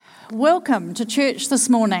Welcome to church this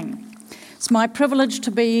morning. It's my privilege to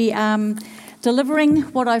be delivering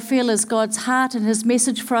what I feel is God's heart and His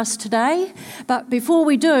message for us today. But before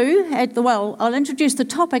we do, I'll introduce the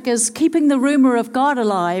topic as keeping the rumour of God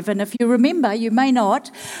alive. And if you remember, you may not,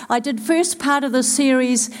 I did first part of the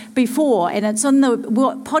series before, and it's on the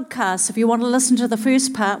podcast if you want to listen to the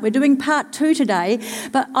first part. We're doing part 2 today,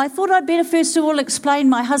 but I thought I'd better first of all explain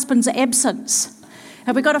my husband's absence.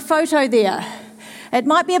 Have we got a photo there? It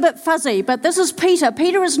might be a bit fuzzy, but this is Peter.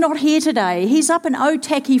 Peter is not here today. He's up in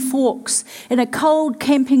Otaki Forks in a cold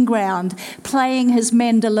camping ground playing his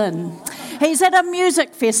mandolin. He's at a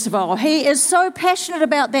music festival. He is so passionate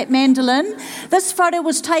about that mandolin. This photo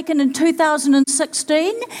was taken in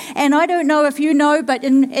 2016, and I don't know if you know, but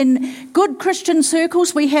in good Christian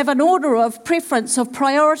circles, we have an order of preference, of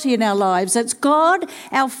priority in our lives. It's God,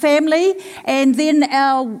 our family, and then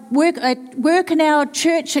our work in our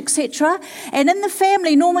church, etc. And in the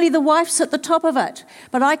family, normally the wife's at the top of it.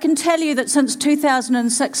 But I can tell you that since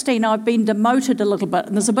 2016, I've been demoted a little bit,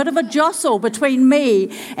 and there's a bit of a jostle between me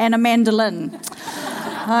and a mandolin.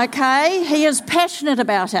 Okay, he is passionate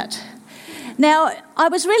about it. Now, I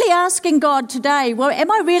was really asking God today, well, am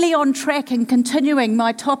I really on track in continuing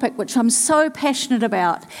my topic, which I'm so passionate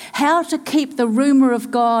about, how to keep the rumour of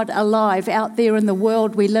God alive out there in the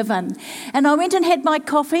world we live in? And I went and had my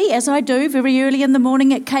coffee, as I do very early in the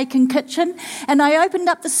morning at Cake and Kitchen, and I opened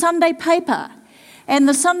up the Sunday paper. And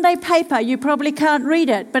the Sunday paper, you probably can't read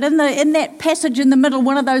it, but in that passage in the middle,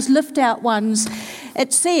 one of those lift-out ones,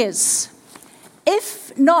 it says,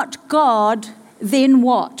 "If not God, then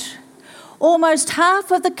what?" Almost half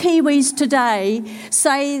of the Kiwis today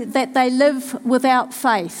say that they live without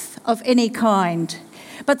faith of any kind.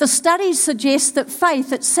 But the studies suggest that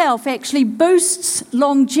faith itself actually boosts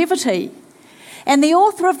longevity. And the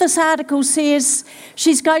author of this article says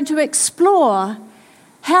she's going to explore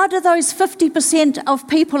how do those 50% of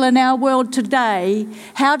people in our world today,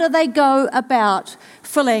 how do they go about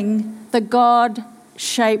filling the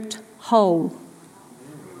God-shaped hole?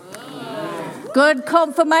 Good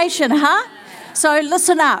confirmation, huh? So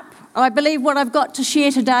listen up. I believe what I've got to share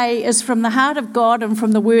today is from the heart of God and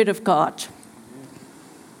from the Word of God.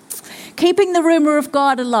 Keeping the rumour of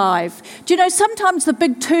God alive. Do you know, sometimes the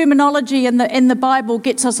big terminology in the Bible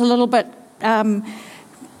gets us a little bit,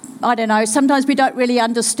 sometimes we don't really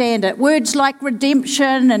understand it. Words like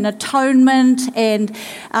redemption and atonement and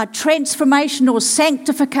transformation or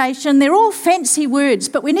sanctification, they're all fancy words,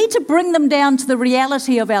 but we need to bring them down to the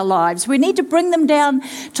reality of our lives. We need to bring them down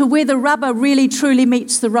to where the rubber really truly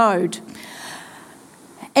meets the road.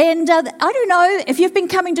 And I don't know, if you've been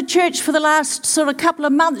coming to church for the last sort of couple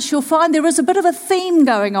of months, you'll find there is a bit of a theme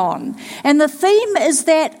going on. And the theme is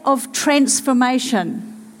that of transformation.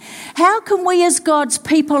 How can we as God's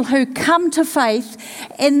people who come to faith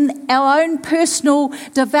in our own personal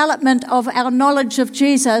development of our knowledge of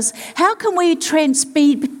Jesus, how can we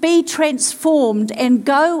be transformed and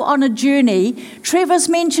go on a journey? Trevor's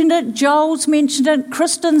mentioned it, Joel's mentioned it,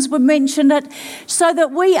 Kristen's mentioned it, so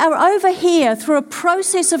that we are over here through a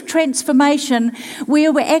process of transformation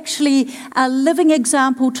where we're actually a living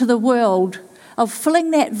example to the world of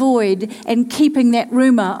filling that void and keeping that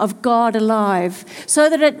rumour of God alive so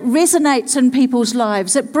that it resonates in people's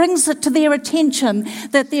lives. It brings it to their attention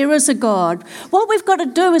that there is a God. What we've got to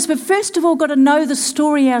do is we've first of all got to know the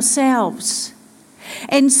story ourselves.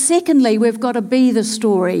 And secondly, we've got to be the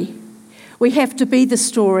story. We have to be the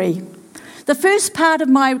story. The first part of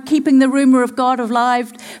my keeping the rumour of God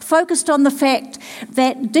alive focused on the fact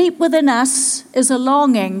that deep within us is a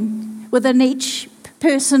longing within each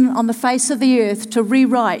person on the face of the earth to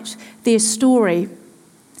rewrite their story.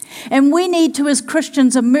 And we need to, as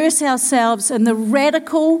Christians, immerse ourselves in the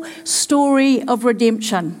radical story of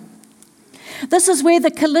redemption. This is where the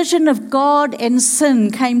collision of God and sin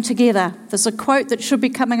came together. There's a quote that should be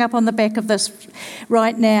coming up on the back of this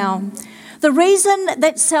right now. The reason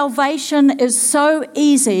that salvation is so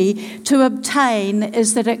easy to obtain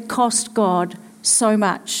is that it cost God so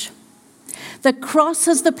much. The cross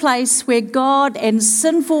is the place where God and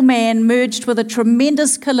sinful man merged with a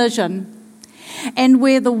tremendous collision, and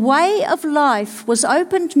where the way of life was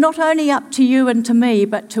opened not only up to you and to me,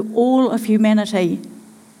 but to all of humanity.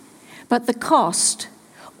 But the cost,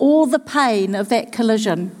 all the pain of that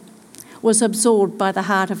collision, was absorbed by the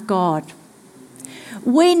heart of God.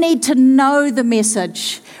 We need to know the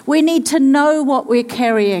message. We need to know what we're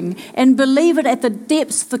carrying and believe it at the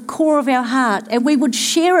depths, the core of our heart, and we would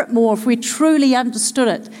share it more if we truly understood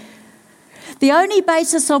it. The only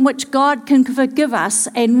basis on which God can forgive us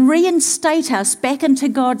and reinstate us back into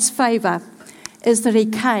God's favour is that He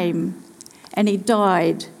came and He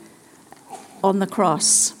died on the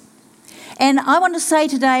cross. And I want to say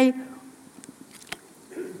today,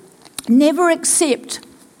 never accept.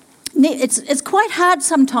 It's quite hard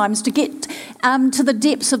sometimes to get to the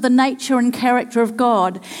depths of the nature and character of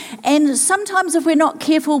God. And sometimes if we're not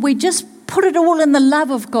careful, we just put it all in the love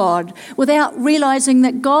of God without realising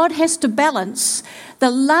that God has to balance the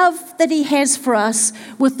love that he has for us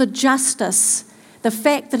with the justice, the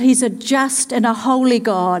fact that he's a just and a holy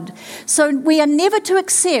God. So we are never to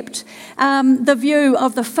accept the view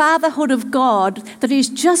of the fatherhood of God, that he's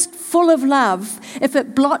just full of love, if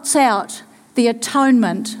it blots out the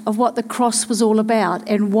atonement of what the cross was all about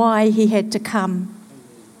and why he had to come.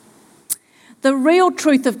 The real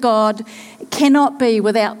truth of God cannot be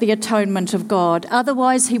without the atonement of God.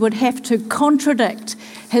 Otherwise, he would have to contradict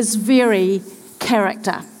his very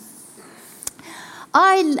character.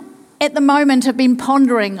 I, at the moment, have been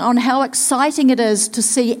pondering on how exciting it is to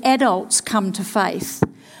see adults come to faith.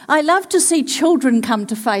 I love to see children come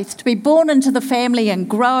to faith, to be born into the family and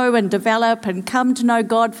grow and develop and come to know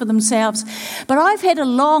God for themselves. But I've had a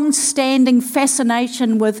long-standing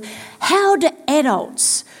fascination with how do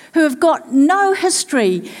adults who have got no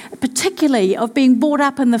history, particularly of being brought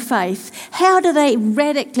up in the faith, how do they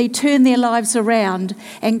radically turn their lives around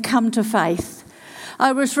and come to faith?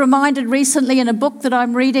 I was reminded recently in a book that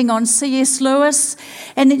I'm reading on C.S. Lewis,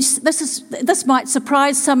 and this might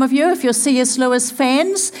surprise some of you if you're C.S. Lewis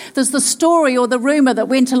fans. There's the story or the rumour that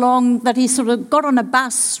went along that he sort of got on a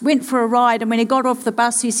bus, went for a ride, and when he got off the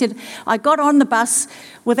bus, he said, I got on the bus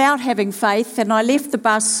without having faith, and I left the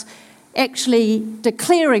bus actually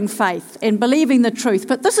declaring faith and believing the truth.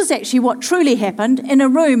 But this is actually what truly happened in a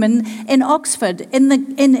room in Oxford,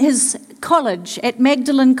 in his college, at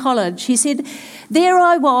Magdalen College. He said, there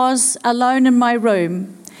I was, alone in my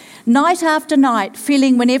room, night after night,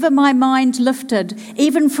 feeling whenever my mind lifted,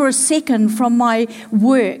 even for a second from my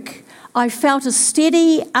work, I felt a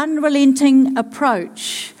steady, unrelenting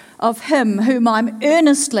approach of him whom I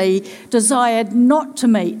earnestly desired not to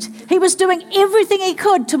meet. He was doing everything he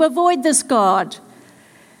could to avoid this God.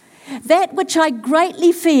 That which I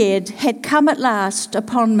greatly feared had come at last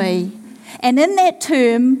upon me. And in that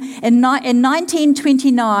term, in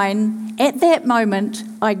 1929, at that moment,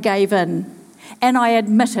 I gave in. And I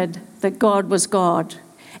admitted that God was God.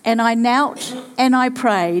 And I knelt and I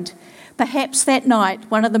prayed. Perhaps that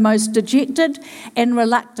night, one of the most dejected and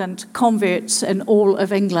reluctant converts in all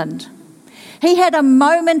of England. He had a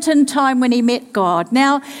moment in time when he met God.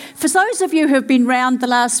 Now, for those of you who have been round the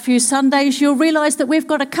last few Sundays, you'll realise that we've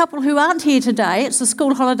got a couple who aren't here today. It's the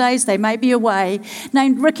school holidays, they may be away,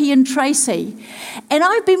 named Ricky and Tracy. And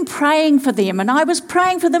I've been praying for them, and I was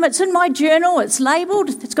praying for them. It's in my journal, it's labelled,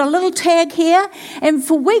 it's got a little tag here. And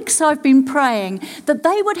for weeks I've been praying that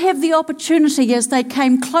they would have the opportunity as they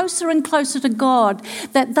came closer and closer to God,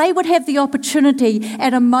 that they would have the opportunity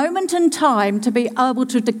at a moment in time to be able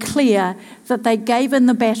to declare that they gave in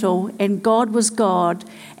the battle and God was God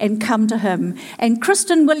and come to him. And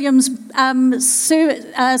Kristen Williams'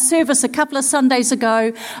 service a couple of Sundays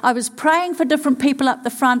ago, I was praying for different people up the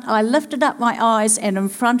front. I lifted up my eyes and in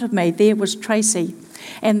front of me there was Tracy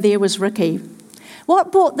and there was Ricky.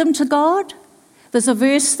 What brought them to God? There's a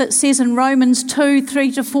verse that says in Romans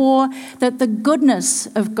 2:3-4 that the goodness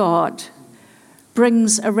of God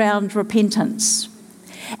brings around repentance.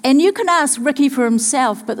 And you can ask Ricky for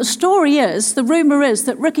himself, but the rumour is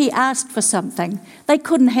that Ricky asked for something. They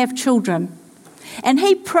couldn't have children. And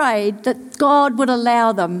he prayed that God would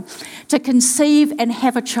allow them to conceive and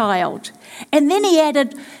have a child. And then he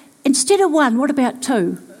added, instead of one, what about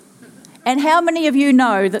two? And how many of you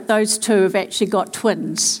know that those two have actually got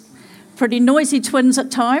twins? Pretty noisy twins at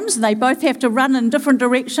times, and they both have to run in different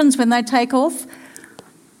directions when they take off.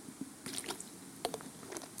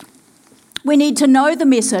 We need to know the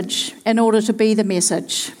message in order to be the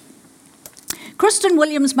message. Kristen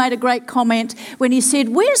Williams made a great comment when he said,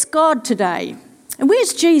 where's God today? And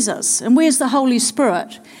where's Jesus? And where's the Holy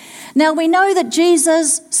Spirit? Now, we know that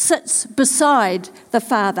Jesus sits beside the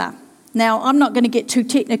Father. Now, I'm not going to get too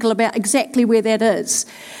technical about exactly where that is,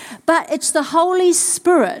 but it's the Holy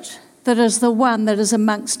Spirit that is the one that is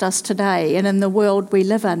amongst us today and in the world we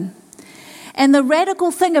live in. And the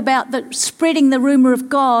radical thing about spreading the rumour of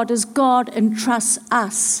God is God entrusts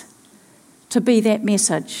us to be that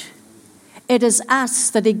message. It is us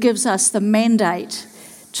that he gives us the mandate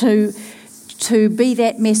to be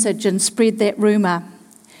that message and spread that rumour.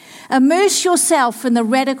 Immerse yourself in the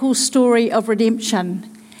radical story of redemption.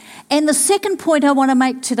 And the second point I want to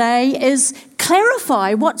make today is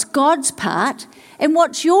clarify what's God's part and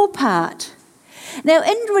what's your part. Now,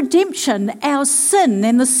 in redemption, our sin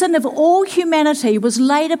and the sin of all humanity was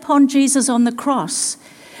laid upon Jesus on the cross.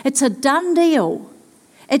 It's a done deal.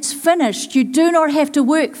 It's finished. You do not have to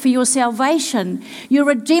work for your salvation. Your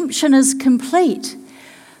redemption is complete.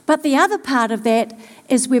 But the other part of that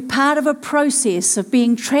is we're part of a process of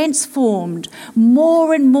being transformed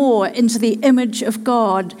more and more into the image of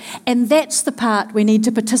God. And that's the part we need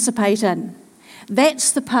to participate in.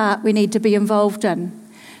 That's the part we need to be involved in.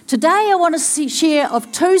 Today I want to share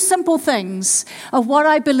of two simple things of what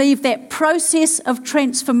I believe that process of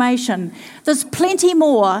transformation. There's plenty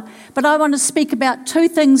more, but I want to speak about two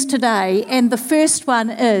things today. And the first one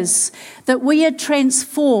is that we are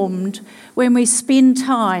transformed when we spend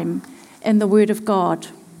time in the Word of God.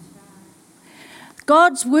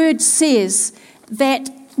 God's Word says that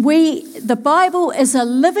the Bible is a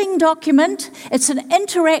living document. It's an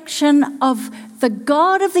interaction of the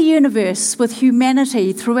God of the universe with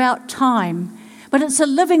humanity throughout time. But it's a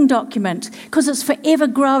living document because it's forever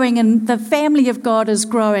growing and the family of God is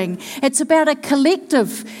growing. It's about a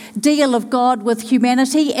collective deal of God with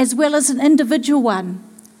humanity as well as an individual one.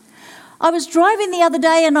 I was driving the other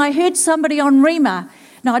day and I heard somebody on Rhema.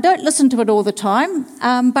 Now, I don't listen to it all the time,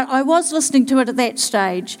 but I was listening to it at that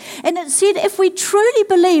stage. And it said if we truly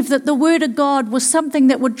believe that the Word of God was something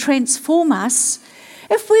that would transform us,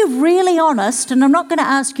 if we're really honest, and I'm not going to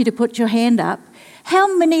ask you to put your hand up,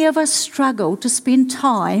 how many of us struggle to spend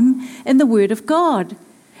time in the Word of God?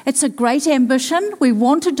 It's a great ambition. We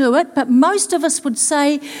want to do it, but most of us would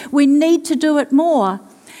say we need to do it more.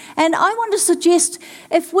 And I want to suggest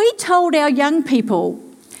if we told our young people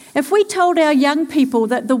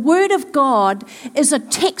that the Word of God is a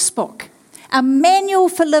textbook, a manual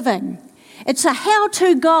for living, it's a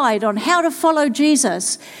how-to guide on how to follow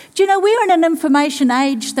Jesus. Do you know, we're in an information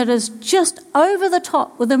age that is just over the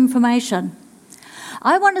top with information.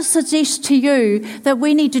 I want to suggest to you that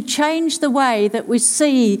we need to change the way that we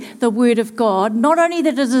see the Word of God, not only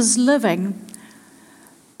that it is living,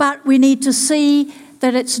 but we need to see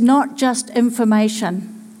that it's not just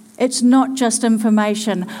information. It's not just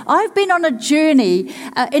information. I've been on a journey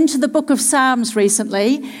into the book of Psalms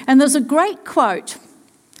recently, and there's a great quote.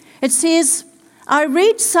 It says, I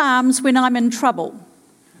read Psalms when I'm in trouble.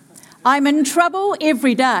 I'm in trouble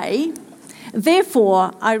every day,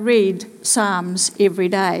 therefore I read Psalms every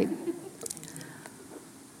day.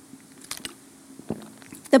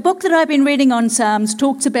 The book that I've been reading on Psalms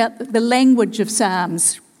talks about the language of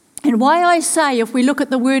Psalms. And why I say if we look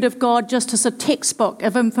at the Word of God just as a textbook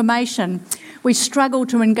of information, we struggle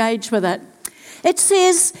to engage with it. It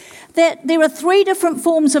says that there are 3 different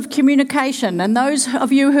forms of communication, and those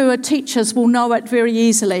of you who are teachers will know it very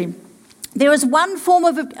easily. There is one form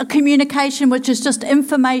of a communication which is just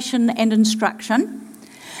information and instruction.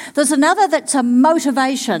 There's another that's a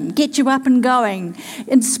motivation, get you up and going,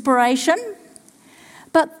 inspiration.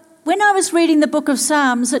 But when I was reading the book of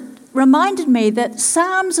Psalms, it reminded me that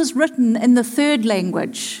Psalms is written in the third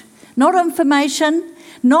language, not information,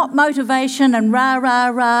 not motivation and rah, rah,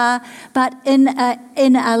 rah, but in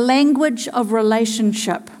a language of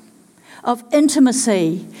relationship, of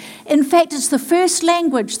intimacy. In fact, it's the first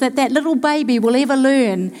language that little baby will ever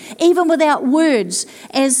learn, even without words,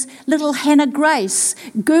 as little Hannah Grace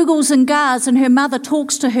googles and gars and her mother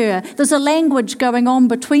talks to her. There's a language going on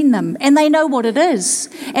between them, and they know what it is.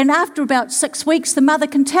 And after about 6 weeks, the mother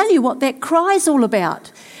can tell you what that cry's all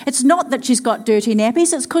about. It's not that she's got dirty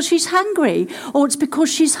nappies, it's because she's hungry, or it's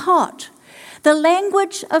because she's hot. The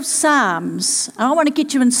language of Psalms, I want to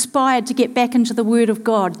get you inspired to get back into the Word of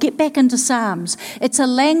God. Get back into Psalms. It's a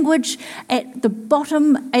language at the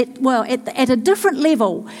bottom, at a different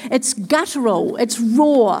level. It's guttural, it's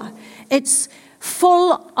raw, it's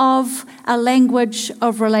full of a language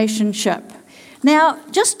of relationship. Now,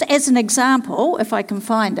 just as an example, if I can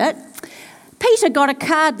find it, Peter got a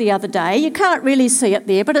card the other day. You can't really see it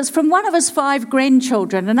there, but it's from one of his 5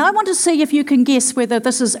 grandchildren. And I want to see if you can guess whether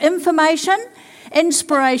this is information,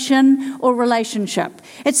 inspiration, or relationship.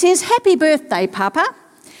 It says, "Happy birthday, Papa."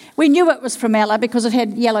 We knew it was from Ella because it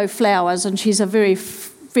had yellow flowers, and she's a very,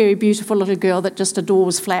 very beautiful little girl that just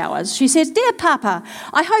adores flowers. She says, "Dear Papa,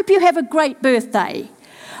 I hope you have a great birthday.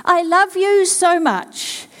 I love you so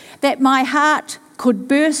much that my heart could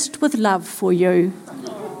burst with love for you."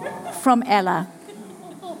 From Ella.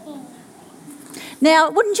 Now,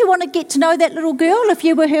 wouldn't you want to get to know that little girl if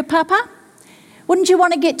you were her papa? Wouldn't you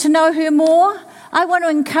want to get to know her more? I want to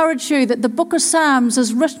encourage you that the book of Psalms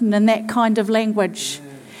is written in that kind of language.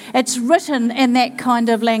 It's written in that kind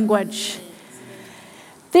of language.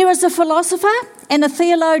 There is a philosopher and a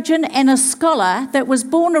theologian and a scholar that was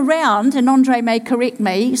born around, and Andre may correct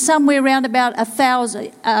me, somewhere around about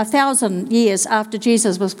 1,000 years after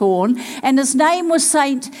Jesus was born, and his name was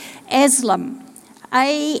Saint Anselm,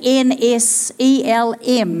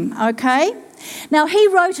 Anselm, okay? Now, he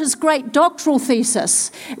wrote his great doctoral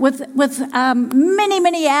thesis with many,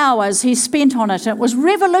 many hours he spent on it. It was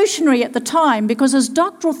revolutionary at the time because his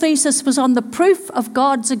doctoral thesis was on the proof of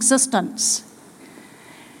God's existence.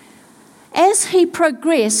 As he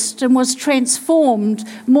progressed and was transformed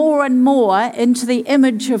more and more into the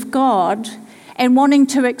image of God and wanting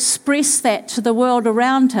to express that to the world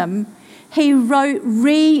around him, he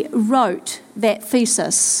rewrote that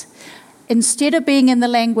thesis. Instead of being in the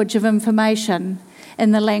language of information,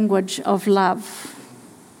 in the language of love.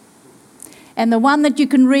 And the one that you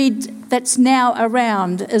can read that's now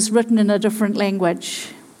around is written in a different language.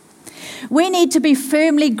 We need to be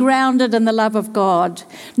firmly grounded in the love of God.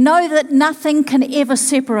 Know that nothing can ever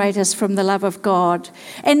separate us from the love of God.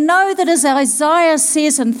 And know that, as Isaiah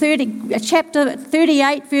says in chapter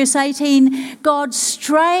 38, verse 18, God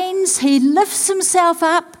strains, he lifts himself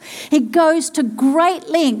up, he goes to great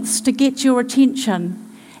lengths to get your attention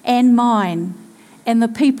and mine and the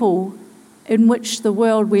people in which the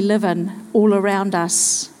world we live in all around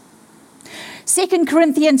us. 2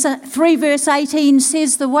 Corinthians 3 verse 18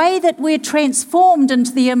 says the way that we're transformed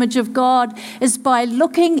into the image of God is by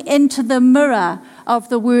looking into the mirror of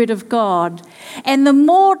the Word of God. And the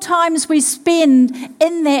more times we spend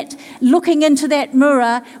in that, looking into that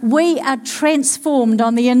mirror, we are transformed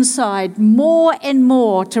on the inside more and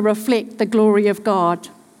more to reflect the glory of God.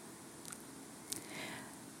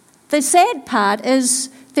 The sad part is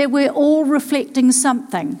that we're all reflecting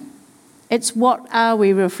something. It's what are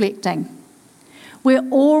we reflecting? We're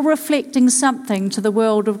all reflecting something to the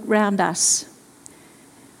world around us.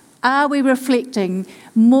 Are we reflecting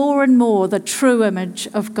more and more the true image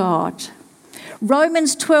of God?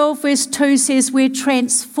 Romans 12 verse 2 says we're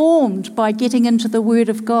transformed by getting into the Word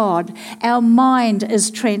of God. Our mind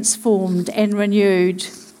is transformed and renewed.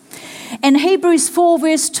 And Hebrews 4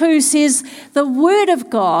 verse 2 says the Word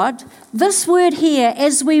of God, this word here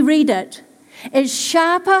as we read it, is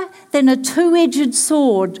sharper than a two-edged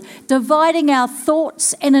sword, dividing our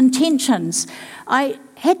thoughts and intentions. I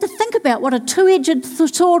had to think about what a two-edged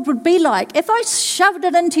sword would be like. If I shoved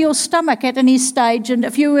it into your stomach at any stage, and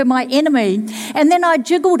if you were my enemy, and then I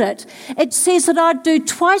jiggled it, it says that I'd do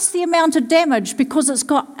twice the amount of damage because it's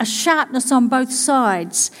got a sharpness on both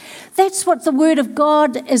sides. That's what the Word of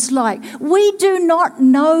God is like. We do not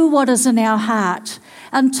know what is in our heart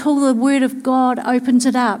until the Word of God opens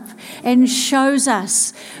it up and shows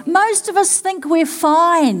us. Most of us think we're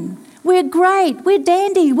fine, we're great, we're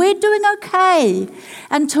dandy, we're doing okay,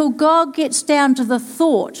 until God gets down to the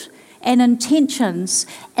thought and intentions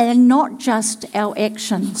and not just our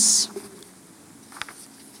actions.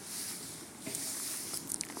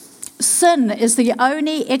 Sin is the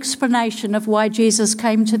only explanation of why Jesus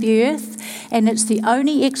came to the earth, and it's the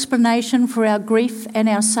only explanation for our grief and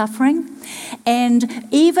our suffering. And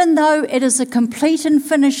even though it is a complete and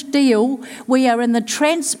finished deal, we are in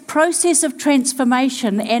the process of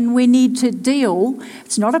transformation, and we need to deal.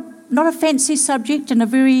 It's not a fancy subject and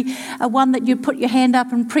a one that you put your hand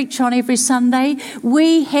up and preach on every Sunday.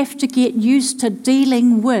 We have to get used to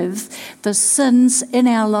dealing with the sins in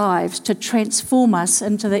our lives to transform us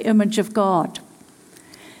into the image of God.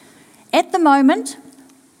 At the moment,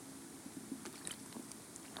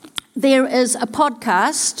 there is a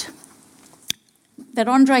podcast that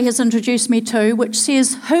Andre has introduced me to, which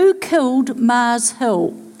says, "Who killed Mars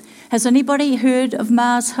Hill?" Has anybody heard of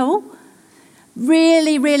Mars Hill?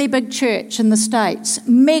 Really, really big church in the States.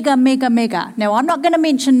 Mega, mega, mega. Now, I'm not going to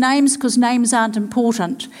mention names because names aren't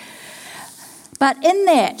important. But in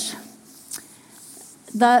that,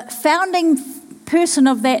 the founding person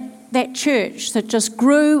of that church that just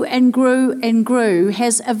grew and grew and grew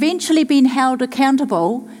has eventually been held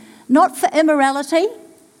accountable, not for immorality,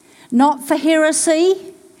 not for heresy,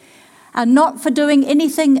 and not for doing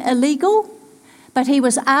anything illegal, but he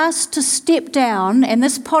was asked to step down, and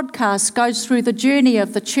this podcast goes through the journey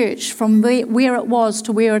of the church from where it was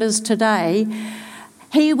to where it is today.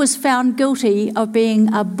 He was found guilty of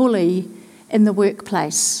being a bully in the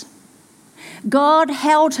workplace. God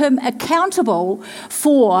held him accountable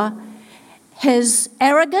for his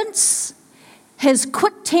arrogance, his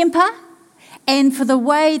quick temper, and for the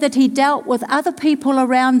way that he dealt with other people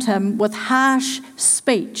around him with harsh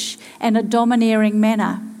speech and a domineering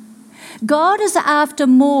manner. God is after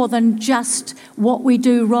more than just what we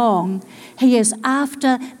do wrong. He is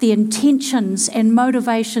after the intentions and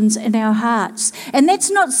motivations in our hearts. And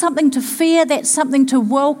that's not something to fear, that's something to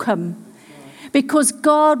welcome. Because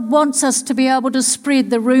God wants us to be able to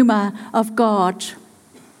spread the rumour of God.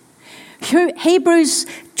 Hebrews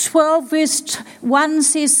 12 verse 1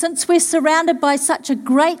 says, "Since we're surrounded by such a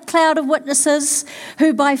great cloud of witnesses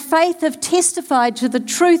who by faith have testified to the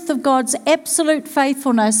truth of God's absolute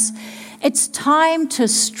faithfulness, it's time to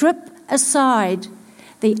strip aside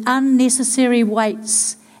the unnecessary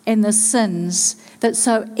weights and the sins that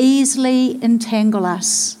so easily entangle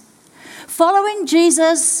us." Following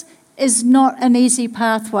Jesus is not an easy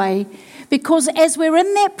pathway, because as we're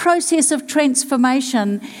in that process of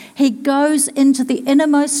transformation, he goes into the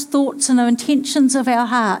innermost thoughts and intentions of our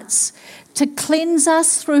hearts to cleanse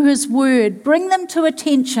us through his word, bring them to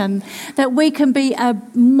attention that we can be a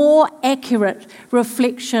more accurate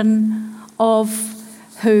reflection of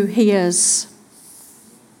who he is.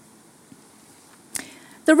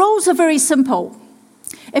 The rules are very simple.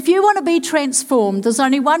 If you want to be transformed, there's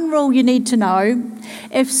only one rule you need to know.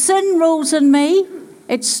 If sin rules in me,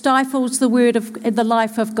 it stifles the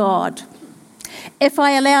life of God. If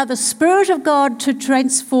I allow the Spirit of God to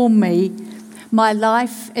transform me, my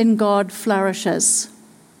life in God flourishes.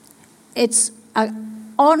 It's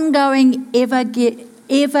an ongoing, ever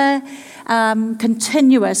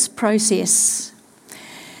continuous process.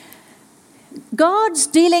 God's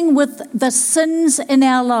dealing with the sins in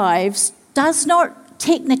our lives does not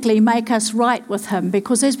technically make us right with him,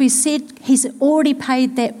 because as we said, he's already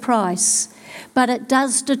paid that price, but it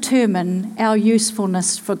does determine our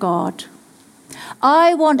usefulness for God.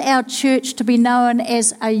 I want our church to be known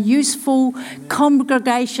as a useful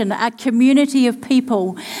congregation, a community of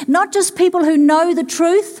people, not just people who know the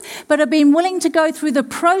truth, but have been willing to go through the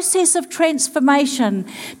process of transformation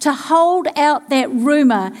to hold out that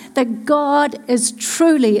rumour that God is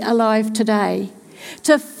truly alive today,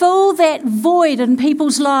 to fill that void in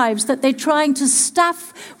people's lives that they're trying to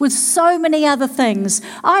stuff with so many other things.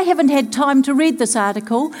 I haven't had time to read this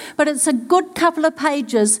article, but it's a good couple of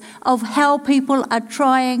pages of how people are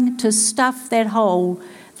trying to stuff that hole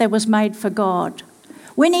that was made for God.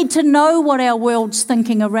 We need to know what our world's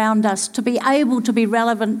thinking around us to be able to be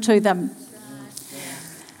relevant to them.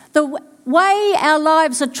 The way our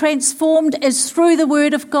lives are transformed is through the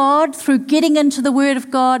Word of God, through getting into the Word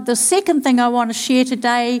of God. The second thing I want to share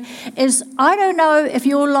today is, I don't know if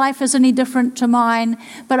your life is any different to mine,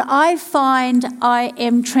 but I find I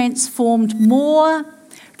am transformed more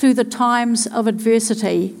through the times of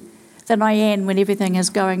adversity than I am when everything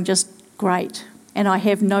is going just great and I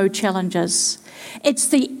have no challenges. It's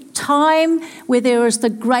the time where there is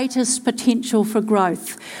the greatest potential for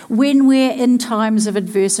growth, when we're in times of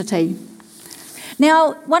adversity.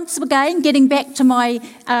 Now, once again, getting back to my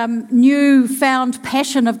newfound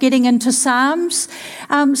passion of getting into Psalms,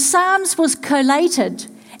 Psalms was collated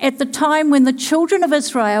at the time when the children of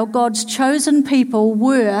Israel, God's chosen people,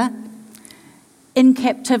 were in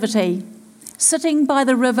captivity, sitting by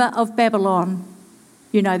the river of Babylon.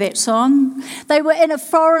 You know that song? They were in a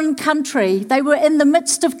foreign country. They were in the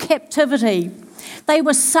midst of captivity. They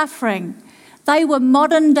were suffering. They were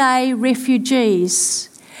modern-day refugees.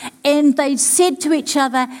 And they said to each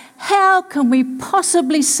other, how can we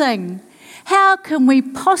possibly sing? How can we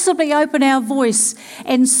possibly open our voice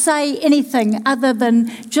and say anything other than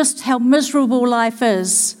just how miserable life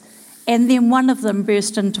is? And then one of them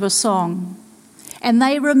burst into a song. And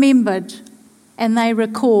they remembered and they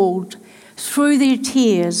recalled through their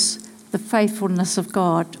tears the faithfulness of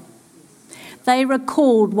God. They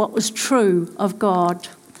recalled what was true of God.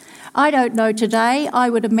 I don't know today. I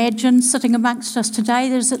would imagine sitting amongst us today,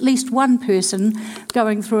 there's at least one person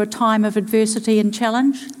going through a time of adversity and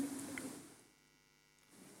challenge.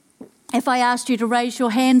 If I asked you to raise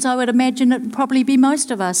your hands, I would imagine it would probably be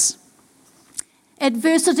most of us.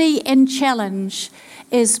 Adversity and challenge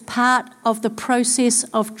is part of the process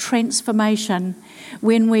of transformation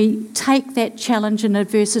when we take that challenge and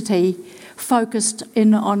adversity focused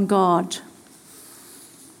in on God.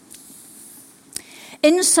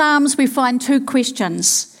 In Psalms, we find two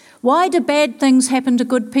questions. Why do bad things happen to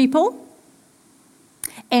good people?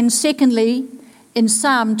 And secondly, in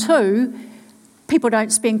Psalm 2, people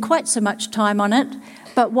don't spend quite so much time on it,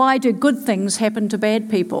 but why do good things happen to bad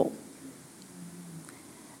people?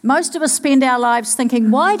 Most of us spend our lives thinking,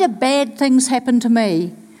 why do bad things happen to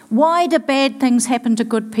me? Why do bad things happen to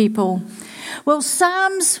good people? Well,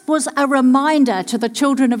 Psalms was a reminder to the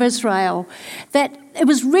children of Israel that it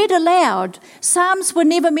was read aloud. Psalms were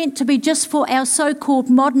never meant to be just for our so-called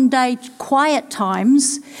modern-day quiet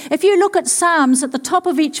times. If you look at Psalms, at the top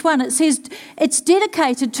of each one, it says it's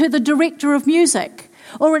dedicated to the director of music,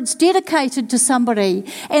 or it's dedicated to somebody.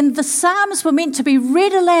 And the Psalms were meant to be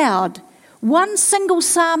read aloud one single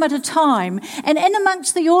psalm at a time, and in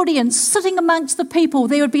amongst the audience, sitting amongst the people,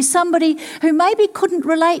 there would be somebody who maybe couldn't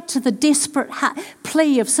relate to the desperate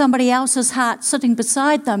plea of somebody else's heart sitting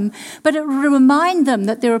beside them, but it would remind them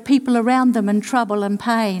that there are people around them in trouble and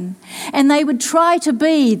pain. And they would try to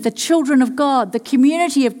be the children of God, the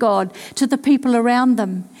community of God, to the people around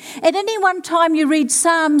them. At any one time you read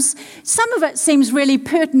Psalms, some of it seems really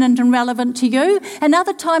pertinent and relevant to you, and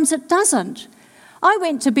other times it doesn't. I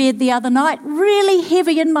went to bed the other night really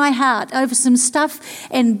heavy in my heart over some stuff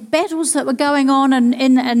and battles that were going on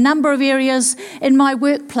in a number of areas in my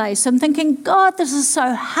workplace. I'm thinking, God, this is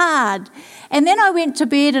so hard. And then I went to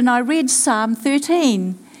bed and I read Psalm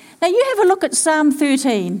 13. Now you have a look at Psalm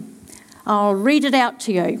 13. I'll read it out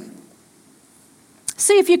to you.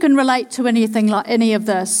 See if you can relate to anything like any of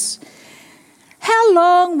this. How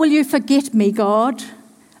long will you forget me, God?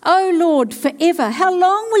 O Lord, forever, how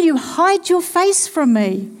long will you hide your face from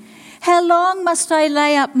me? How long must I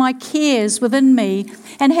lay up my cares within me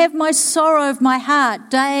and have my sorrow of my heart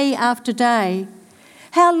day after day?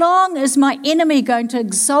 How long is my enemy going to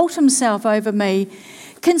exalt himself over me?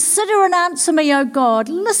 Consider and answer me, O God.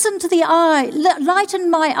 Listen to lighten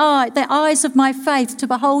the eyes of my faith to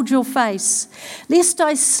behold your face, lest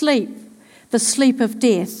I sleep the sleep of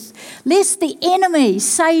death. Lest the enemy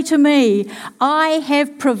say to me, I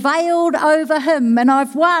have prevailed over him and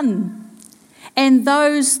I've won. And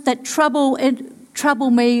those that trouble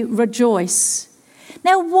me rejoice.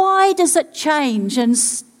 Now, why does it change in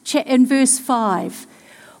verse 5?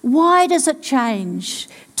 Why does it change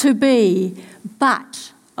to be,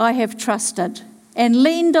 but I have trusted and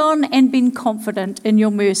leaned on and been confident in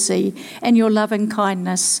your mercy and your loving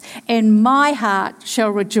kindness, and my heart shall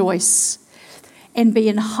rejoice and be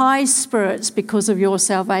in high spirits because of your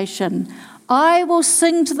salvation. I will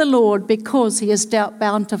sing to the Lord because he has dealt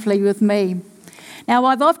bountifully with me. Now,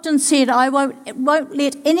 I've often said I won't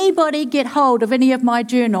let anybody get hold of any of my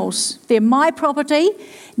journals. They're my property.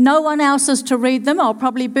 No one else is to read them. I'll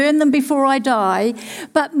probably burn them before I die.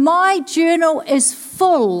 But my journal is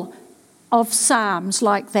full of psalms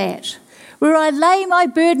like that, where I lay my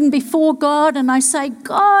burden before God and I say,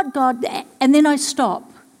 God, God, and then I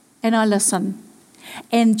stop and I listen.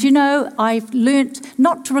 And, you know, I've learnt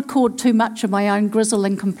not to record too much of my own grizzle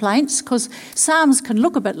and complaints, because Psalms can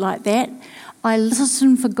look a bit like that. I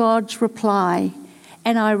listen for God's reply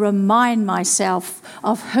and I remind myself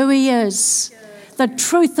of who he is, the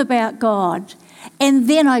truth about God, and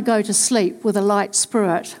then I go to sleep with a light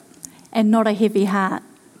spirit and not a heavy heart.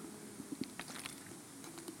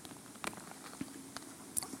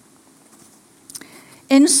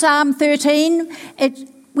 In Psalm 13,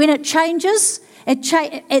 when it changes,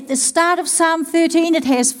 at the start of Psalm 13, it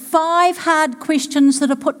has 5 hard questions that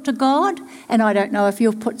are put to God. And I don't know if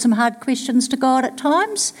you've put some hard questions to God at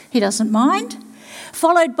times. He doesn't mind.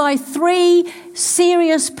 Followed by 3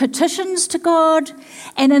 serious petitions to God.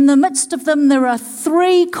 And in the midst of them, there are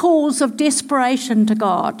 3 calls of desperation to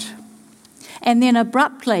God. And then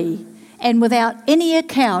abruptly, and without any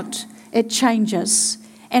account, it changes.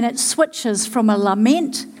 And it switches from a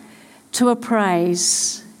lament to a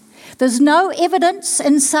praise. There's no evidence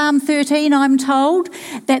in Psalm 13, I'm told,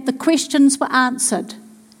 that the questions were answered.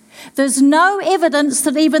 There's no evidence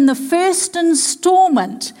that even the first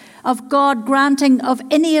instalment of God granting of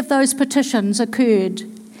any of those petitions occurred.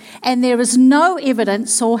 And there is no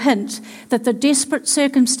evidence or hint that the desperate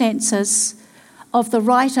circumstances of the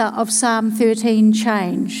writer of Psalm 13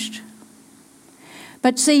 changed.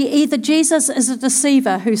 But see, either Jesus is a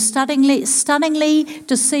deceiver who stunningly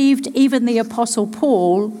deceived even the Apostle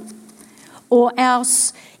Paul, or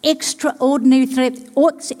else extraordinary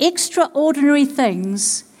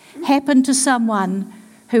things happen to someone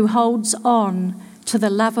who holds on to the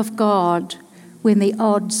love of God when the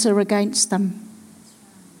odds are against them.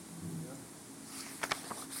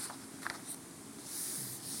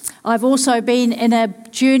 I've also been in a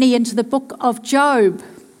journey into the book of Job,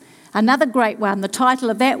 another great one. The title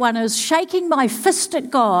of that one is Shaking My Fist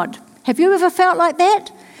at God. Have you ever felt like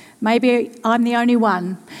that? Maybe I'm the only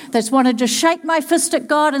one that's wanted to shake my fist at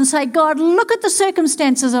God and say, God, look at the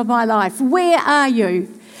circumstances of my life. Where are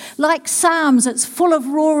you? Like Psalms, it's full of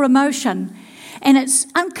raw emotion and it's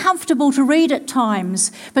uncomfortable to read at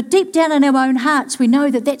times. But deep down in our own hearts, we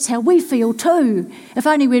know that that's how we feel too, if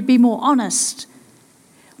only we'd be more honest.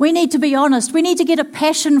 We need to be honest. We need to get a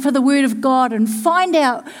passion for the Word of God and find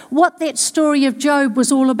out what that story of Job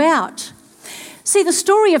was all about. See, the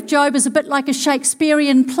story of Job is a bit like a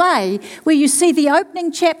Shakespearean play where you see the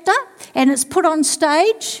opening chapter and it's put on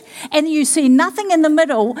stage and you see nothing in the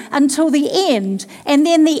middle until the end, and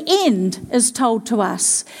then the end is told to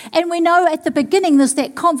us. And we know at the beginning there's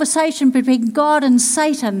that conversation between God and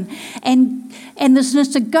Satan and there's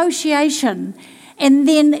this negotiation. And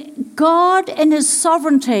then God in his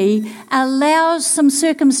sovereignty allows some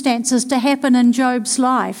circumstances to happen in Job's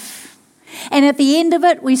life. And at the end of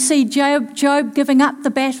it, we see Job giving up the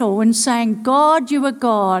battle and saying, God, you are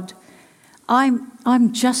God.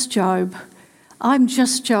 I'm just Job. I'm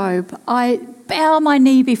just Job. I bow my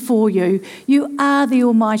knee before you. You are the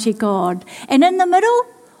Almighty God. And in the middle,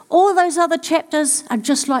 all those other chapters are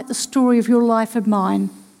just like the story of your life and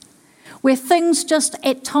mine, where things just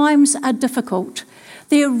at times are difficult.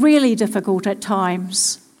 They're really difficult at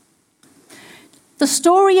times. The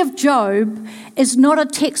story of Job is not a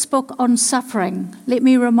textbook on suffering, let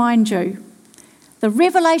me remind you. The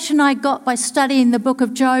revelation I got by studying the book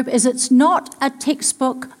of Job is it's not a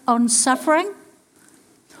textbook on suffering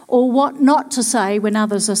or what not to say when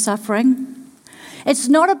others are suffering. It's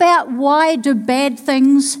not about why do bad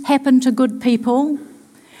things happen to good people.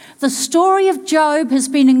 The story of Job has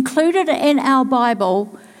been included in our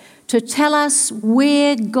Bible to tell us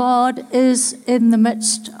where God is in the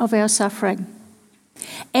midst of our suffering,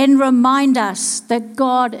 and remind us that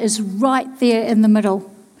God is right there in the middle.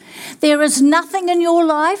 There is nothing in your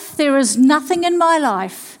life, there is nothing in my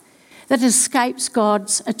life that escapes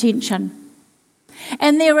God's attention.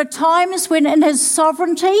 And there are times when in his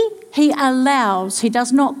sovereignty, he allows, he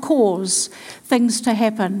does not cause things to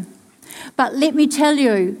happen. But let me tell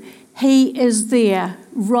you, he is there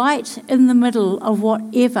right in the middle of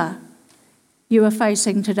whatever you are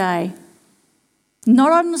facing today.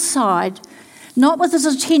 Not on the side, not with his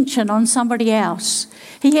attention on somebody else.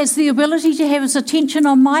 He has the ability to have his attention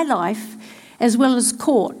on my life, as well as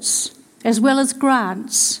Court's, as well as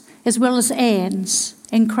Grant's, as well as Anne's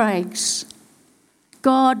and Craig's.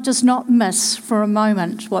 God does not miss for a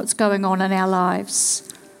moment what's going on in our lives.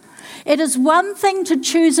 It is one thing to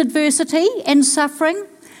choose adversity and suffering,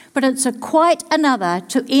 but it's quite another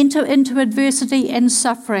to enter into adversity and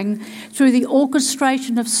suffering through the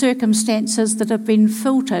orchestration of circumstances that have been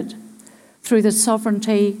filtered through the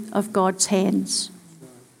sovereignty of God's hands.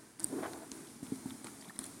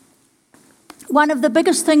 One of the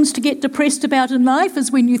biggest things to get depressed about in life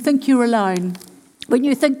is when you think you're alone, when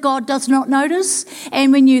you think God does not notice,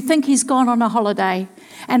 and when you think he's gone on a holiday.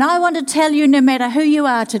 And I want to tell you, no matter who you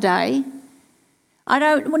are today, I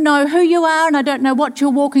don't know who you are and I don't know what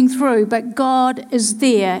you're walking through, but God is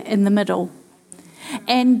there in the middle.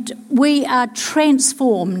 And we are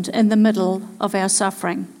transformed in the middle of our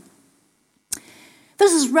suffering.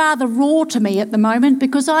 This is rather raw to me at the moment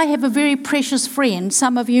because I have a very precious friend.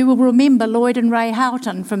 Some of you will remember Lloyd and Ray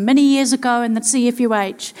Houghton from many years ago in the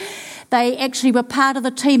CFUH. They actually were part of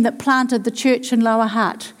the team that planted the church in Lower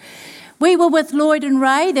Hutt. We were with Lloyd and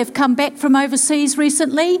Ray. They've come back from overseas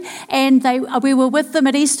recently, and we were with them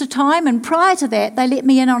at Easter time. And prior to that, they let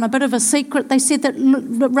me in on a bit of a secret. They said that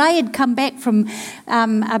Ray had come back from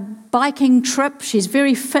a biking trip. She's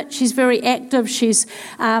very fit. She's very active. She's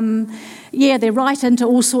they're right into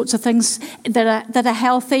all sorts of things that are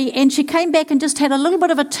healthy. And she came back and just had a little bit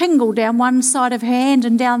of a tingle down one side of her hand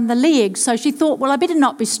and down the leg. So she thought, well, I better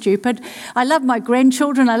not be stupid. I love my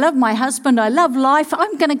grandchildren. I love my husband. I love life.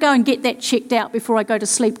 I'm going to go and get that checked out before I go to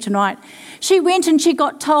sleep tonight. She went and she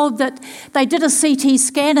got told that they did a CT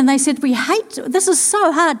scan and they said, this is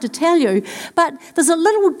so hard to tell you, but there's a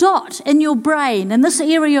little dot in your brain, in this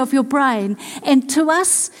area of your brain, and to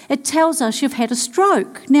us, it tells us you've had a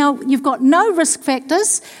stroke. Now, you've got no risk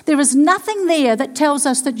factors. There is nothing there that tells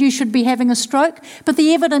us that you should be having a stroke, but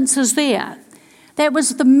the evidence is there. That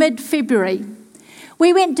was the mid-February.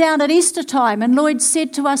 We went down at Easter time and Lloyd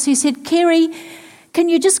said to us, he said, Kerry, can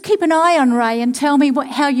you just keep an eye on Ray and tell me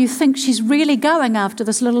how you think she's really going after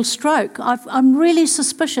this little stroke? I'm really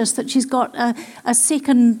suspicious that she's got a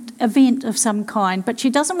second event of some kind, but she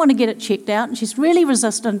doesn't want to get it checked out and she's really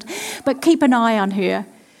resistant, but keep an eye on her.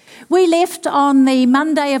 We left on the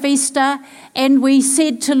Monday of Easter and we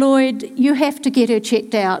said to Lloyd, you have to get her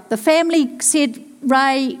checked out. The family said,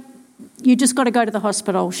 Ray, you just got to go to the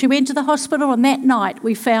hospital. She went to the hospital and that night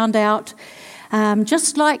we found out,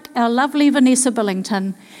 just like our lovely Vanessa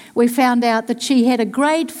Billington, we found out that she had a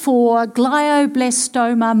grade 4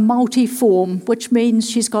 glioblastoma multiforme, which means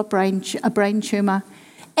she's got a brain tumour,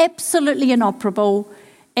 absolutely inoperable,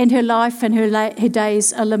 and her life and her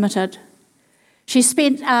days are limited. She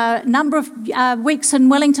spent a number of weeks in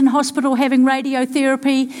Wellington Hospital having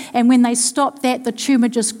radiotherapy, and when they stopped that, the tumour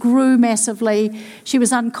just grew massively. She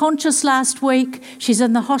was unconscious last week. She's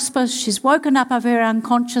in the hospice. She's woken up of her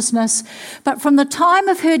unconsciousness. But from the time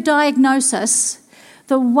of her diagnosis,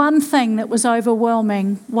 the one thing that was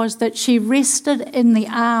overwhelming was that she rested in the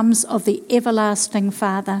arms of the everlasting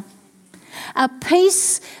Father. A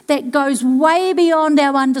peace that goes way beyond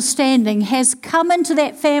our understanding has come into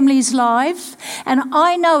that family's life, and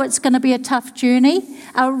I know it's going to be a tough journey,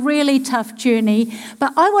 a really tough journey,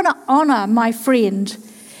 but I want to honour my friend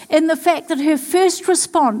in the fact that her first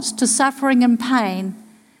response to suffering and pain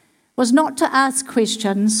was not to ask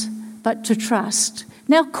questions, but to trust.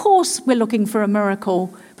 Now, of course, we're looking for a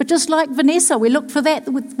miracle, but just like Vanessa, we looked for that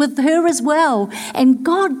with her as well, and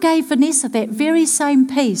God gave Vanessa that very same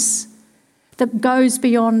peace that goes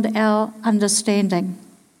beyond our understanding.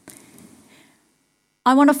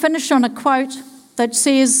 I want to finish on a quote that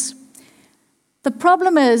says, "The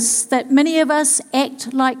problem is that many of us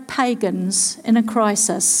act like pagans in a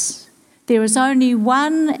crisis. There is only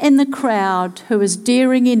one in the crowd who is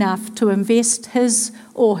daring enough to invest his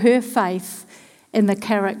or her faith in the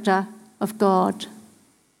character of God."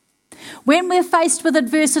 When we're faced with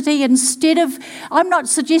adversity, I'm not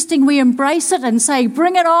suggesting we embrace it and say,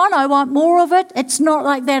 bring it on, I want more of it. It's not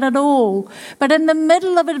like that at all. But in the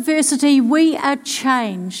middle of adversity, we are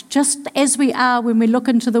changed, just as we are when we look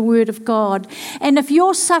into the Word of God. And if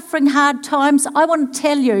you're suffering hard times, I want to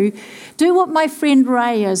tell you, do what my friend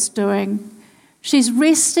Ray is doing. She's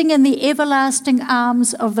resting in the everlasting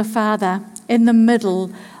arms of the Father in the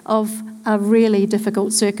middle of a really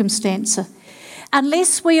difficult circumstance.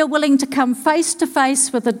 Unless we are willing to come face to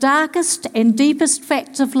face with the darkest and deepest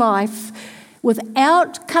facts of life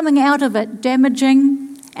without coming out of it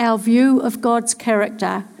damaging our view of God's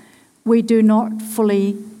character, we do not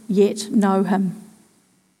fully yet know Him.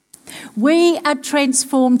 We are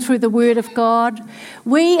transformed through the Word of God.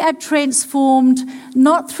 We are transformed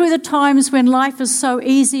not through the times when life is so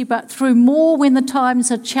easy, but through more when the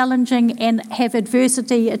times are challenging and have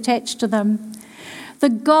adversity attached to them. The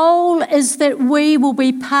goal is that we will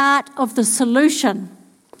be part of the solution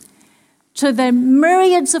to the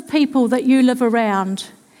myriads of people that you live around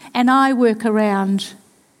and I work around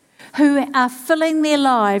who are filling their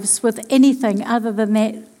lives with anything other than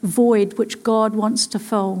that void which God wants to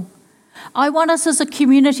fill. I want us as a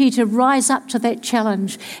community to rise up to that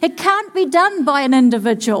challenge. It can't be done by an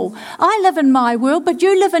individual. I live in my world, but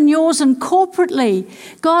you live in yours, and corporately,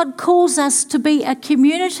 God calls us to be a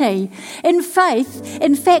community. In fact,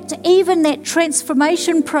 even that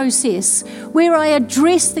transformation process where I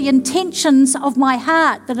address the intentions of my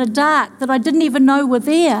heart that are dark, that I didn't even know were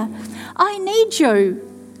there, I need you.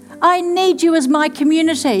 I need you as my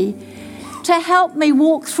community to help me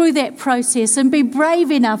walk through that process and be brave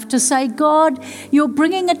enough to say, God, you're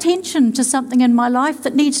bringing attention to something in my life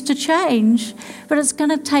that needs to change, but it's going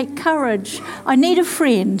to take courage. I need a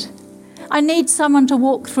friend. I need someone to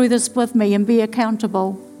walk through this with me and be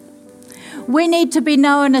accountable. We need to be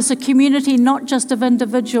known as a community, not just of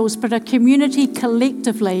individuals, but a community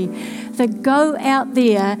collectively that go out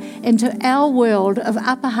there into our world of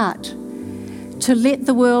Upper Hutt to let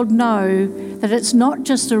the world know that it's not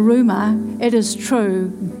just a rumour, it is true.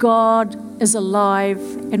 God is alive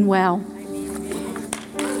and well.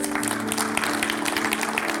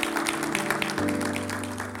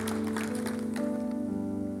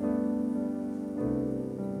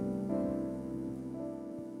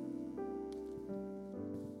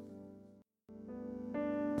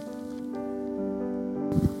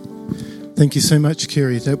 Thank you so much,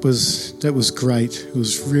 Kerry. That was great. It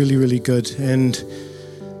was really, really good. And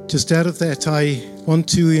just out of that, I want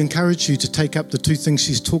to encourage you to take up the two things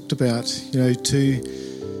she's talked about,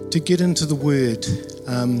 to get into the Word,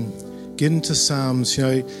 get into Psalms,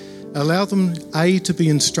 allow them, to be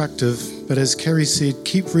instructive, but as Kerry said,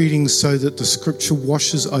 keep reading so that the Scripture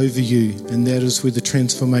washes over you, and that is where the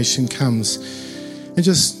transformation comes. And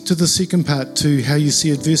just to the second part, to how you see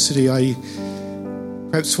adversity, I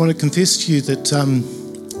perhaps want to confess to you that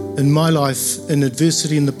in my life, in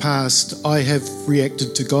adversity in the past, I have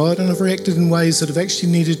reacted to God, and I've reacted in ways that I've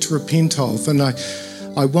actually needed to repent of. And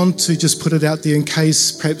I want to just put it out there in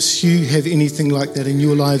case perhaps you have anything like that in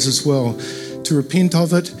your lives as well, to repent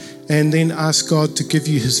of it and then ask God to give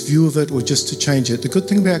you His view of it or just to change it. The good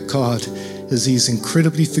thing about God is He's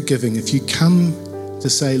incredibly forgiving. If you come to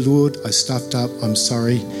say, Lord, I stuffed up, I'm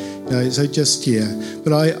sorry.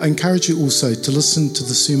 But I encourage you also to listen to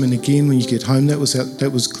the sermon again when you get home. That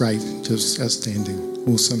was great. Just outstanding.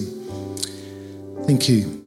 Awesome. Thank you.